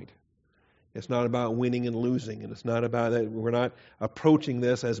the point. It's not about winning and losing, and it's not about that. We're not approaching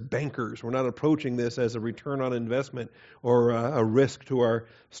this as bankers. We're not approaching this as a return on investment or a risk to our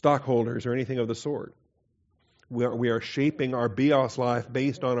stockholders or anything of the sort. We are shaping our bios life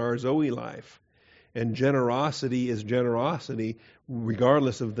based on our Zoe life. And generosity is generosity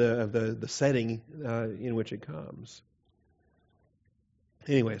regardless of the setting in which it comes.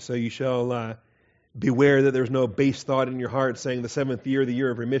 Anyway, so you shall beware that there's no base thought in your heart saying the seventh year, the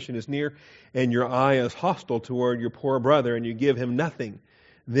year of remission, is near, and your eye is hostile toward your poor brother, and you give him nothing.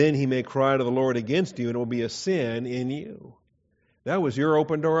 Then he may cry to the Lord against you, and it will be a sin in you. That was your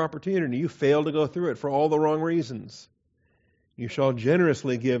open door opportunity. You failed to go through it for all the wrong reasons. You shall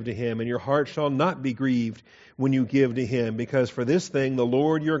generously give to him, and your heart shall not be grieved when you give to him, because for this thing the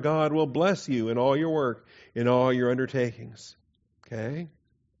Lord your God will bless you in all your work, in all your undertakings. Okay?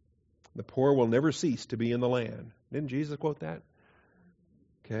 The poor will never cease to be in the land. Didn't Jesus quote that?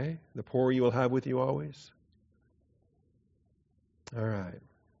 Okay? The poor you will have with you always. All right.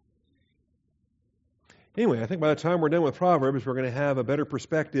 Anyway, I think by the time we're done with Proverbs, we're going to have a better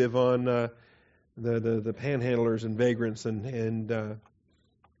perspective on the panhandlers and vagrants and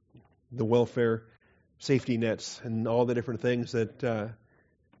the welfare safety nets and all the different things that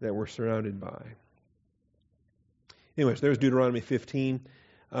we're surrounded by. Anyways, there's Deuteronomy 15.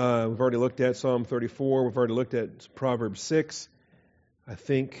 We've already looked at Psalm 34. We've already looked at Proverbs 6. I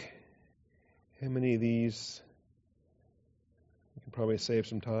think, how many of these? We can probably save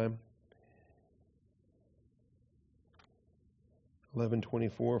some time.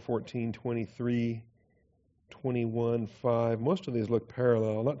 11:24, 14:23, 21:5. Most of these look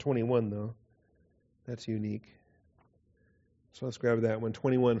parallel. Not 21 though. That's unique. So let's grab that one.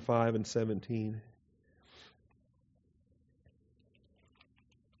 21:5 and 17.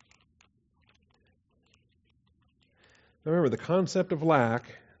 Now remember, the concept of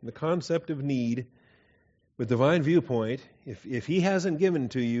lack, the concept of need, with divine viewpoint, if He hasn't given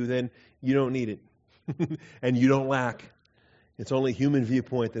to you, then you don't need it. And you don't lack. It's only human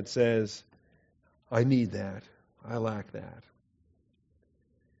viewpoint that says, I need that. I lack that.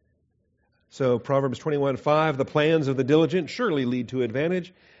 So Proverbs 21:5, the plans of the diligent surely lead to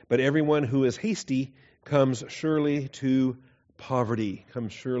advantage, but everyone who is hasty comes surely to poverty,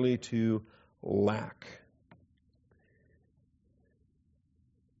 comes surely to lack.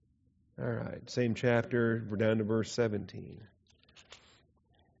 All right, same chapter, we're down to verse 17.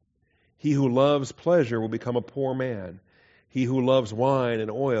 He who loves pleasure will become a poor man. He who loves wine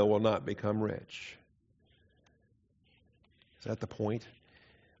and oil will not become rich. Is that the point?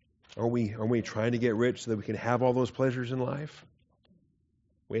 Are we trying to get rich so that we can have all those pleasures in life?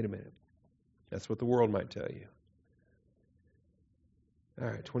 Wait a minute. That's what the world might tell you. All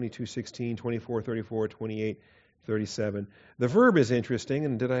right, 22:16, 24:34, 28:37. The verb is interesting,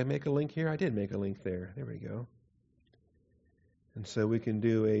 and did I make a link here? I did make a link there. There we go. And so we can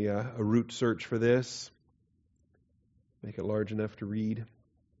do a root search for this. Make it large enough to read.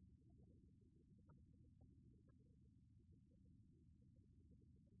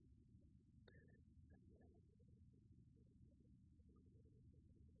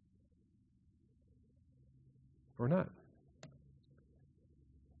 Or not.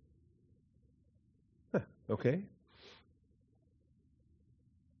 Okay.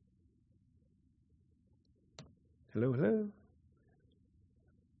 Hello, hello.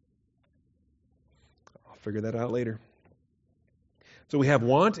 I'll figure that out later. So we have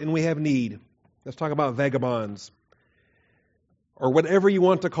want and we have need. Let's talk about vagabonds. Or whatever you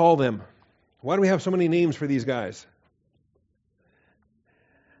want to call them. Why do we have so many names for these guys?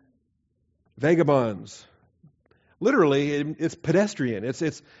 Vagabonds. Literally, it's pedestrian.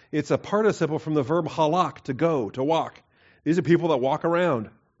 It's a participle from the verb halak, to go, to walk. These are people that walk around.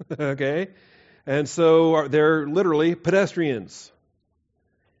 Okay? And so they're literally pedestrians.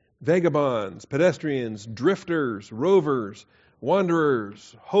 Vagabonds, pedestrians, drifters, rovers,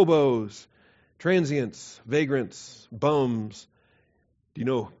 wanderers, hobos, transients, vagrants, bums. Do you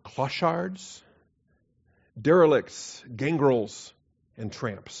know clochards? Derelicts, gangrels, and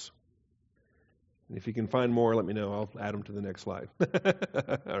tramps. And if you can find more, let me know. I'll add them to the next slide.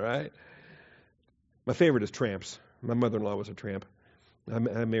 All right? My favorite is tramps. My mother-in-law was a tramp. I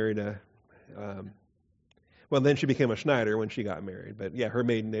married a... well, then she became a Schneider when she got married. But yeah, her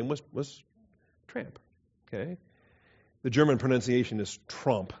maiden name was Tramp. Okay? The German pronunciation is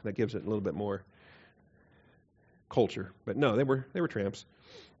Trump. That gives it a little bit more culture. But no, they were tramps.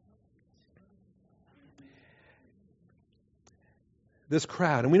 This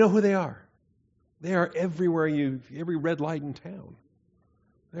crowd, and we know who they are. They are everywhere every red light in town.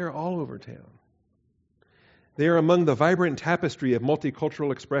 They are all over town. They are among the vibrant tapestry of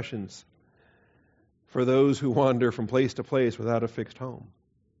multicultural expressions for those who wander from place to place without a fixed home.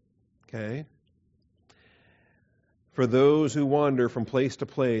 Okay? For those who wander from place to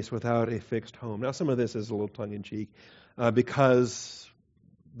place without a fixed home. Now, some of this is a little tongue-in-cheek because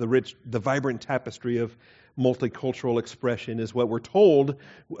the vibrant tapestry of multicultural expression is what we're told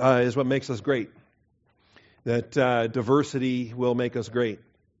is what makes us great. That diversity will make us great.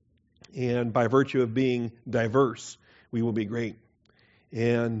 And by virtue of being diverse, we will be great.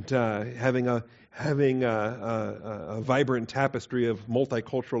 And having a vibrant tapestry of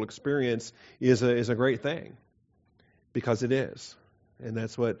multicultural experience is a great thing. Because it is. And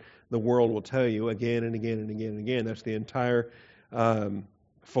that's what the world will tell you again and again and again and again. That's the entire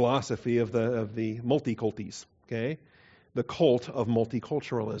philosophy of the multiculties. Okay? The cult of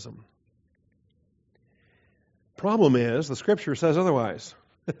multiculturalism. Problem is, the Scripture says otherwise.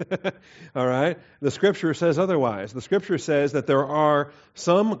 All right? The Scripture says otherwise. The Scripture says that there are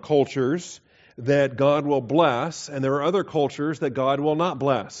some cultures that God will bless, and there are other cultures that God will not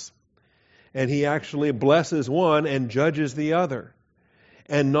bless. And He actually blesses one and judges the other.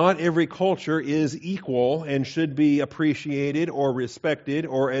 And not every culture is equal and should be appreciated or respected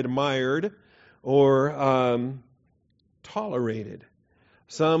or admired or tolerated.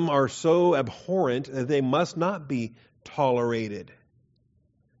 Some are so abhorrent that they must not be tolerated.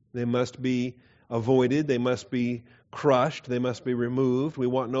 They must be avoided. They must be crushed. They must be removed. We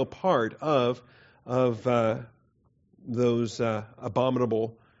want no part of those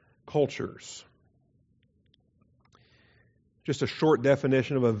abominable cultures. Just a short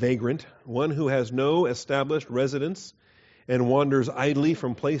definition of a vagrant: one who has no established residence and wanders idly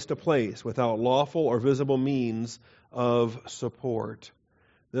from place to place without lawful or visible means of support.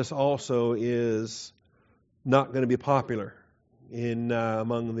 This also is not going to be popular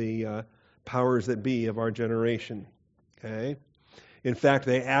among the powers that be of our generation. Okay? In fact,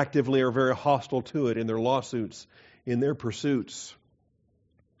 they actively are very hostile to it in their lawsuits, in their pursuits.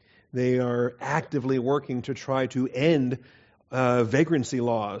 They are actively working to try to end vagrancy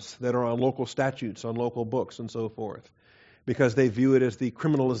laws that are on local statutes, on local books, and so forth, because they view it as the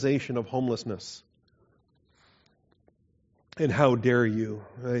criminalization of homelessness. And how dare you?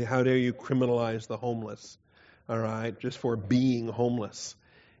 How dare you criminalize the homeless? All right, just for being homeless.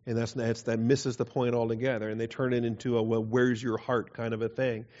 And that misses the point altogether. And they turn it into a, well, where's your heart kind of a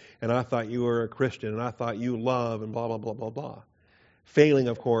thing. And I thought you were a Christian, and I thought you love, and blah, blah, blah, blah, blah. Failing,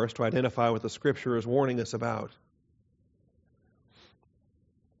 of course, to identify what the Scripture is warning us about.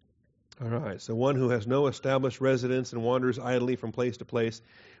 All right, so one who has no established residence and wanders idly from place to place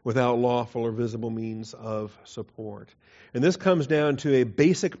without lawful or visible means of support. And this comes down to a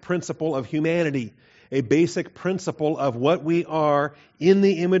basic principle of humanity, a basic principle of what we are in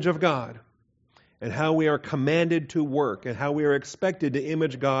the image of God, and how we are commanded to work, and how we are expected to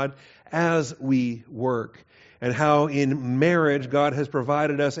image God as we work, and how in marriage God has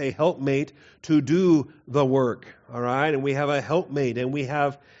provided us a helpmate to do the work. All right, and we have a helpmate, and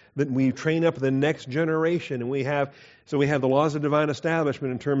we train up the next generation, and we have the laws of divine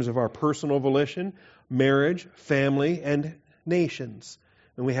establishment in terms of our personal volition, marriage, family, and nations.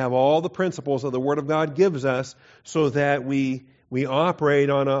 And we have all the principles that the Word of God gives us so that we operate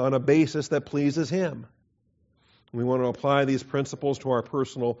on a basis that pleases Him. We want to apply these principles to our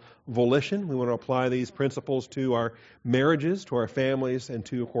personal volition. We want to apply these principles to our marriages, to our families, and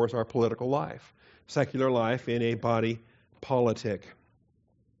to, of course, our political life, secular life in a body politic.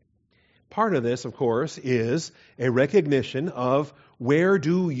 Part of this, of course, is a recognition of where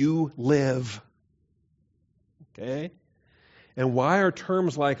do you live? Okay? And why are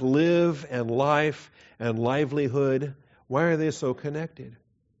terms like live and life and livelihood, why are they so connected?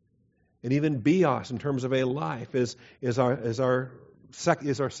 And even bios in terms of a life is our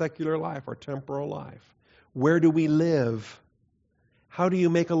secular life, our temporal life. Where do we live? How do you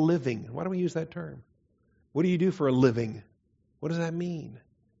make a living? Why do we use that term? What do you do for a living? What does that mean?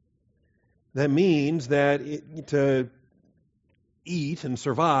 That means that to eat and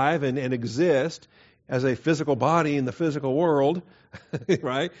survive and exist as a physical body in the physical world,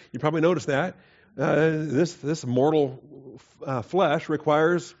 right? You probably noticed that. This mortal flesh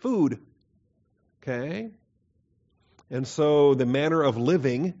requires food. Okay? And so the manner of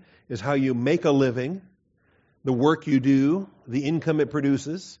living is how you make a living, the work you do, the income it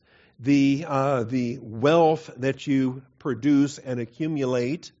produces, the wealth that you produce and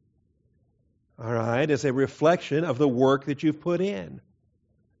accumulate. All right, is a reflection of the work that you've put in.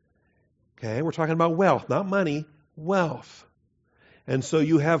 Okay, we're talking about wealth, not money, wealth. And so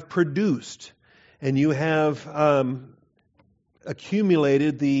you have produced, and you have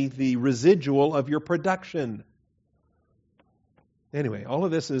accumulated the residual of your production. Anyway, all of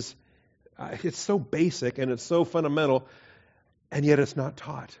this is, it's so basic and it's so fundamental, and yet it's not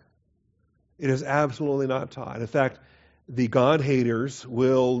taught. It is absolutely not taught. In fact, the God-haters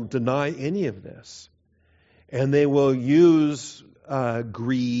will deny any of this. And they will use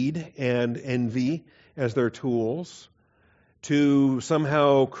greed and envy as their tools to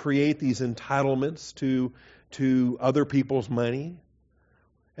somehow create these entitlements to other people's money,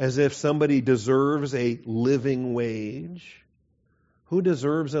 as if somebody deserves a living wage. Who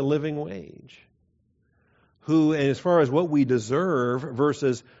deserves a living wage? And as far as what we deserve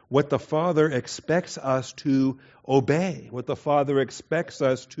versus what the Father expects us to obey, what the Father expects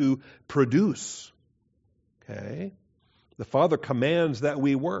us to produce. Okay? The Father commands that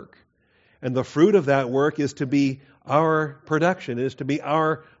we work. And the fruit of that work is to be our production, is to be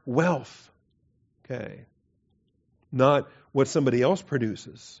our wealth. Okay? Not what somebody else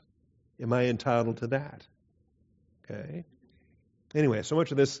produces. Am I entitled to that? Okay? Anyway, so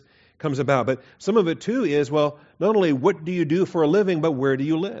much of this comes about. But some of it too is, well, not only what do you do for a living, but where do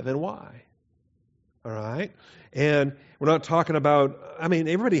you live and why? All right? And we're not talking about,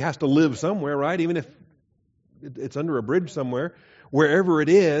 everybody has to live somewhere, right? Even if it's under a bridge somewhere. Wherever it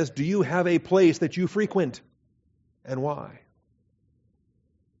is, do you have a place that you frequent? And why?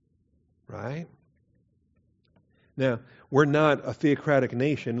 Right? Now, we're not a theocratic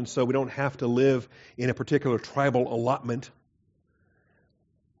nation, and so we don't have to live in a particular tribal allotment.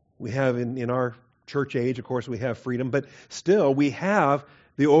 We have in our church age, of course, we have freedom, but still we have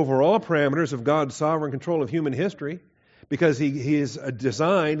the overall parameters of God's sovereign control of human history. because he is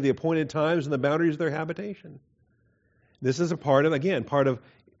designed the appointed times and the boundaries of their habitation. This is part of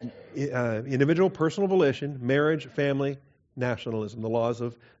individual personal volition, marriage, family, nationalism, the laws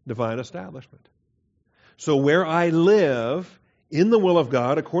of divine establishment. So where I live in the will of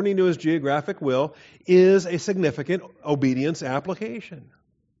God, according to His geographic will, is a significant obedience application.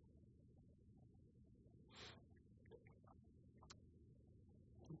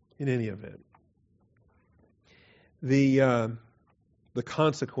 In any event, the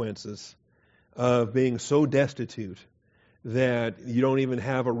consequences of being so destitute that you don't even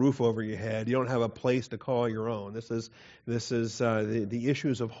have a roof over your head, you don't have a place to call your own. This is the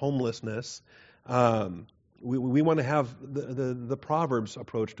issues of homelessness. We want to have the Proverbs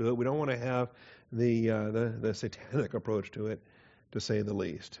approach to it. We don't want to have the satanic approach to it, to say the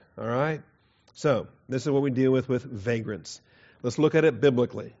least. All right? So, this is what we deal with vagrants. Let's look at it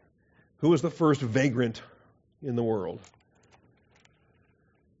biblically. Who was the first vagrant in the world?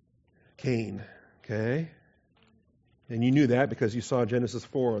 Cain. Okay? And you knew that because you saw Genesis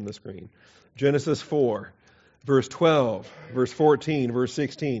 4 on the screen. Genesis 4, verse 12, verse 14, verse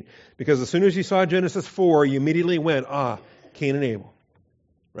 16. Because as soon as you saw Genesis 4, you immediately went, Cain and Abel.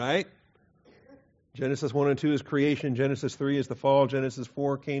 Right? Genesis 1 and 2 is creation. Genesis 3 is the fall. Genesis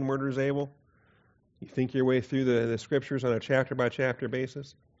 4, Cain murders Abel. You think your way through the scriptures on a chapter-by-chapter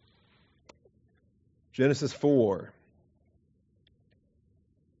basis. Genesis 4.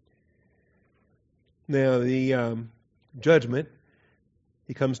 Now, the judgment,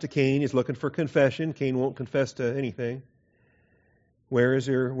 he comes to Cain. He's looking for confession. Cain won't confess to anything. Where is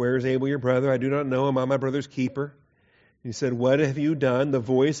Abel, your brother? I do not know. Am I my brother's keeper? He said, what have you done? The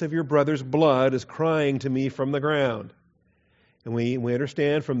voice of your brother's blood is crying to me from the ground. And we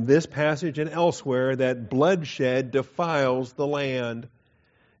understand from this passage and elsewhere that bloodshed defiles the land.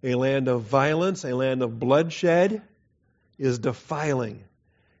 A land of violence, a land of bloodshed is defiling.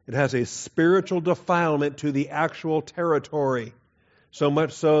 It has a spiritual defilement to the actual territory, so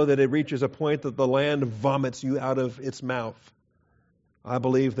much so that it reaches a point that the land vomits you out of its mouth. I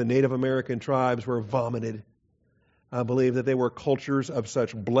believe the Native American tribes were vomited. I believe that they were cultures of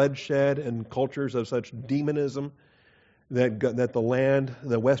such bloodshed and cultures of such demonism that the land,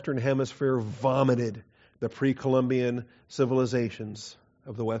 the Western Hemisphere, vomited the pre-Columbian civilizations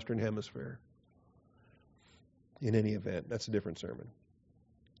of the Western Hemisphere. In any event, that's a different sermon.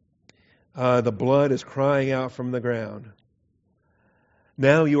 The blood is crying out from the ground.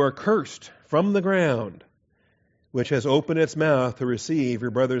 Now you are cursed from the ground, which has opened its mouth to receive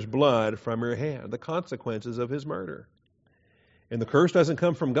your brother's blood from your hand. The consequences of his murder. And the curse doesn't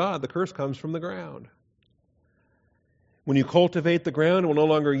come from God, the curse comes from the ground. When you cultivate the ground, it will no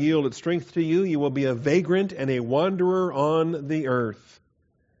longer yield its strength to you. You will be a vagrant and a wanderer on the earth.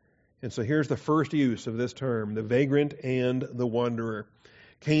 And so here's the first use of this term, the vagrant and the wanderer.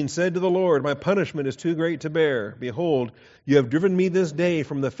 Cain said to the Lord, my punishment is too great to bear. Behold, you have driven me this day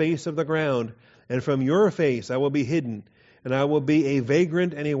from the face of the ground, and from your face I will be hidden, and I will be a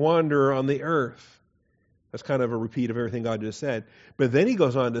vagrant and a wanderer on the earth. That's kind of a repeat of everything God just said. But then he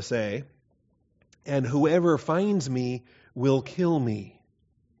goes on to say, and whoever finds me will kill me.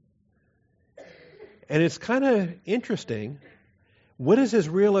 And it's kind of interesting. What is his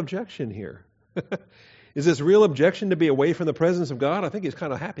real objection here? Is his real objection to be away from the presence of God? I think he's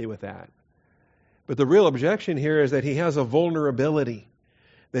kind of happy with that. But the real objection here is that he has a vulnerability,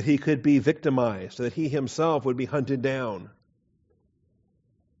 that he could be victimized, that he himself would be hunted down.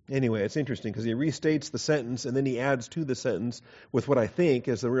 Anyway, it's interesting because he restates the sentence and then he adds to the sentence with what I think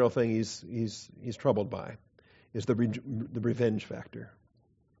is the real thing he's troubled by, is the revenge factor.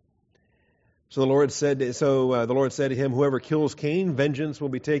 So the Lord said to him, whoever kills Cain, vengeance will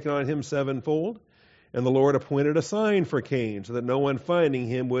be taken on him sevenfold. And the Lord appointed a sign for Cain, so that no one finding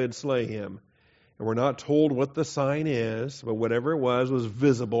him would slay him. And we're not told what the sign is, but whatever it was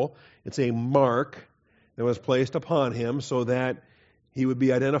visible. It's a mark that was placed upon him so that he would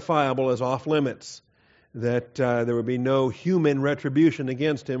be identifiable as off limits, that there would be no human retribution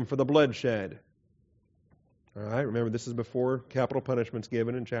against him for the bloodshed. All right, remember this is before capital punishment's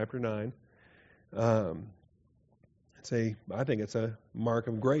given in chapter 9. I think it's a mark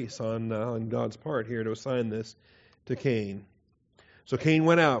of grace on God's part here to assign this to Cain. So Cain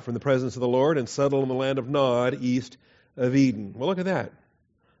went out from the presence of the Lord and settled in the land of Nod, east of Eden. Well, look at that.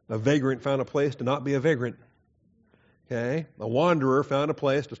 A vagrant found a place to not be a vagrant. Okay? A wanderer found a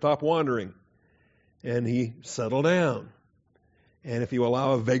place to stop wandering. And he settled down. And if you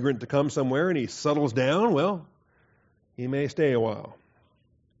allow a vagrant to come somewhere and he settles down, well, he may stay a while.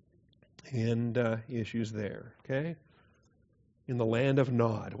 And issues there. Okay? In the land of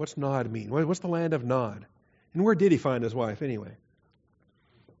Nod. What's Nod mean? What's the land of Nod? And where did he find his wife anyway?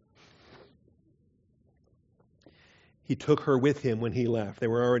 He took her with him when he left. They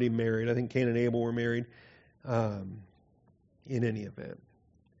were already married. I think Cain and Abel were married. In any event,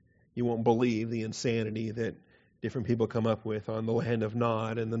 you won't believe the insanity that different people come up with on the land of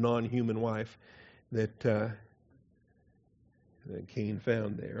Nod and the non-human wife that Cain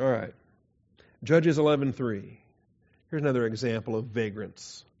found there. All right. Judges 11:3. Here's another example of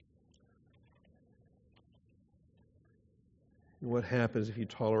vagrants. What happens if you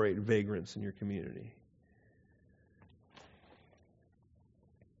tolerate vagrants in your community?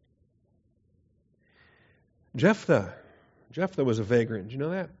 Jephthah was a vagrant. Did you know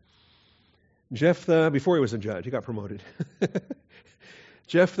that? Jephthah, before he was a judge, he got promoted.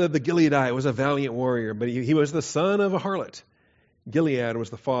 Jephthah the Gileadite was a valiant warrior, but he was the son of a harlot. Gilead was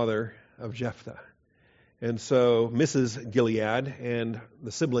the father of Jephthah. And so Mrs. Gilead and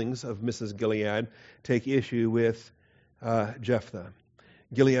the siblings of Mrs. Gilead take issue with Jephthah.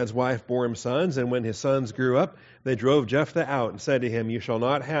 Gilead's wife bore him sons, and when his sons grew up, they drove Jephthah out and said to him, "You shall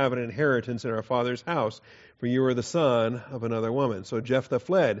not have an inheritance in our father's house, for you are the son of another woman." So Jephthah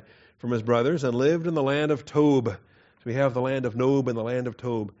fled from his brothers and lived in the land of Tob. So we have the land of Nob and the land of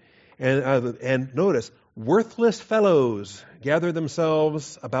Tob. And notice, worthless fellows gathered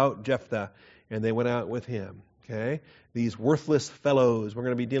themselves about Jephthah, and they went out with him. Okay, these worthless fellows. We're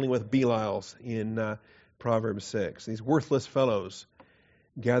going to be dealing with Belials in Proverbs 6. These worthless fellows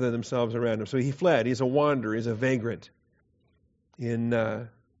gather themselves around him. So he fled. He's a wanderer. He's a vagrant in the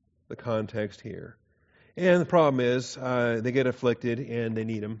context here. And the problem is they get afflicted and they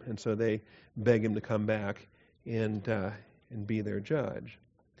need him, and so they beg him to come back and be their judge.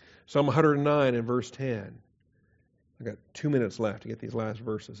 Psalm 109 and verse 10. I've got 2 minutes left to get these last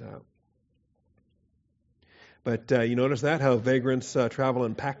verses out. But you notice that, how vagrants travel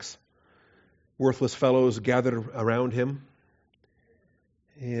in packs. Worthless fellows gathered around him.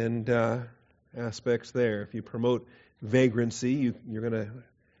 And aspects there. If you promote vagrancy, you're going to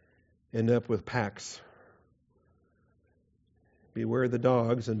end up with packs. Beware the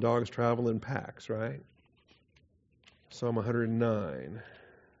dogs, and dogs travel in packs, right? Psalm 109.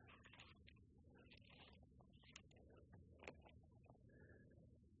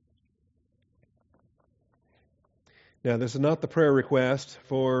 Now, this is not the prayer request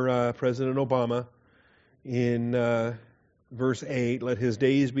for President Obama. In verse 8, let his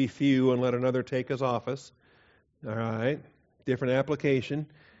days be few and let another take his office. All right. Different application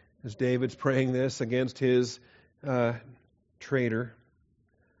as David's praying this against his traitor.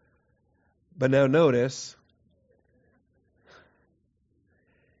 But now notice,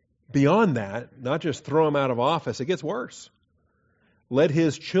 beyond that, not just throw him out of office, it gets worse. Let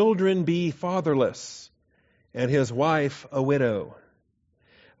his children be fatherless and his wife a widow.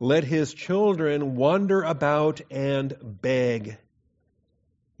 Let his children wander about and beg.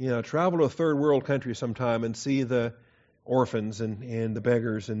 Travel to a third world country sometime and see the orphans and the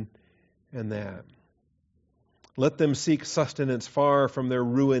beggars and that. Let them seek sustenance far from their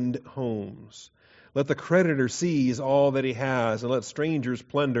ruined homes. Let the creditor seize all that he has, and let strangers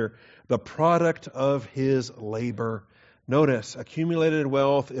plunder the product of his labor. Notice, accumulated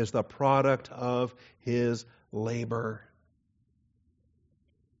wealth is the product of his labor.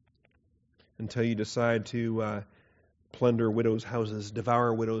 Until you decide to plunder widows' houses,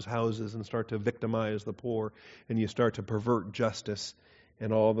 devour widows' houses, and start to victimize the poor, and you start to pervert justice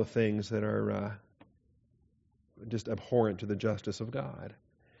and all the things that are just abhorrent to the justice of God.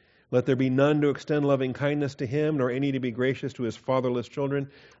 Let there be none to extend loving kindness to him, nor any to be gracious to his fatherless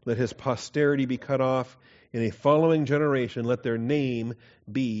children. Let his posterity be cut off. In a following generation, let their name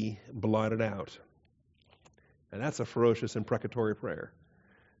be blotted out. And that's a ferocious imprecatory prayer.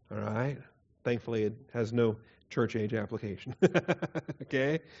 All right? Thankfully, it has no church age application.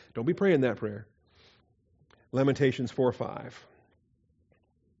 Okay? Don't be praying that prayer. Lamentations 4:5.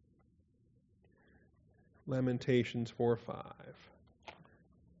 Lamentations 4:5.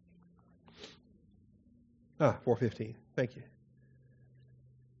 4:15. Thank you.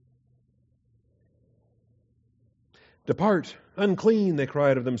 Depart, unclean, they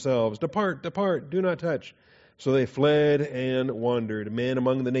cried of themselves. Depart, depart, do not touch. So they fled and wandered. Men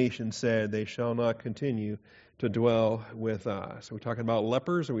among the nations said, they shall not continue to dwell with us. Are we talking about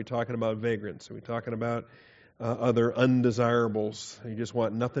lepers? Or are we talking about vagrants? Are we talking about other undesirables? You just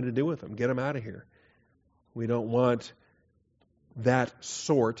want nothing to do with them. Get them out of here. We don't want that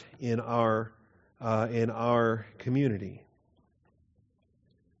sort in our community.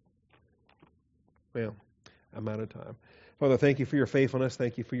 Well, I'm out of time. Father, thank you for your faithfulness.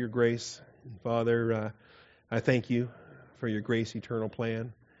 Thank you for your grace. And Father, I thank you for your grace eternal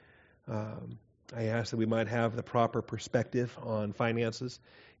plan. I ask that we might have the proper perspective on finances,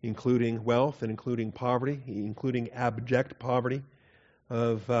 including wealth and including poverty, including abject poverty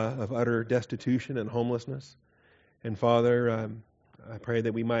of utter destitution and homelessness. And Father, I pray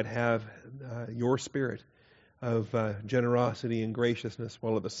that we might have your spirit of generosity and graciousness,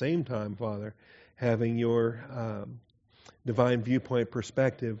 while at the same time, Father, having your divine viewpoint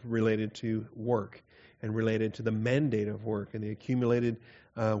perspective related to work and related to the mandate of work and the accumulated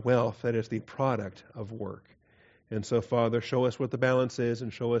wealth that is the product of work. And so, Father, show us what the balance is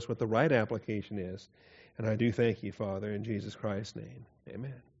and show us what the right application is. And I do thank you, Father, in Jesus Christ's name.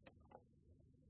 Amen.